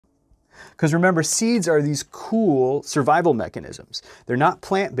Because remember, seeds are these cool survival mechanisms. They're not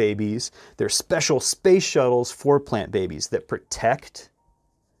plant babies, they're special space shuttles for plant babies that protect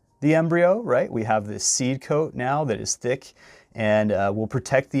the embryo, right? We have this seed coat now that is thick and will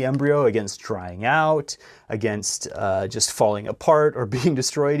protect the embryo against drying out, against just falling apart or being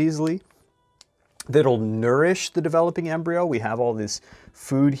destroyed easily. That'll nourish the developing embryo. We have all this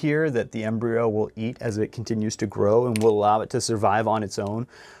food here that the embryo will eat as it continues to grow and will allow it to survive on its own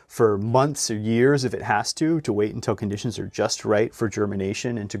for months or years if it has to wait until conditions are just right for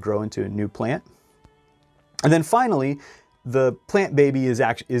germination and to grow into a new plant. And then finally, the plant baby is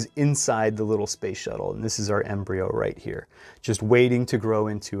inside the little space shuttle, and this is our embryo right here, just waiting to grow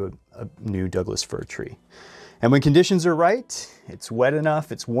into a new Douglas fir tree. And when conditions are right, it's wet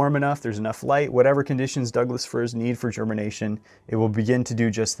enough, it's warm enough, there's enough light, whatever conditions Douglas firs need for germination, it will begin to do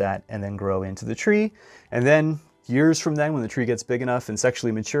just that and then grow into the tree. And then years from then, when the tree gets big enough and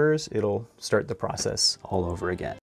sexually matures, it'll start the process all over again.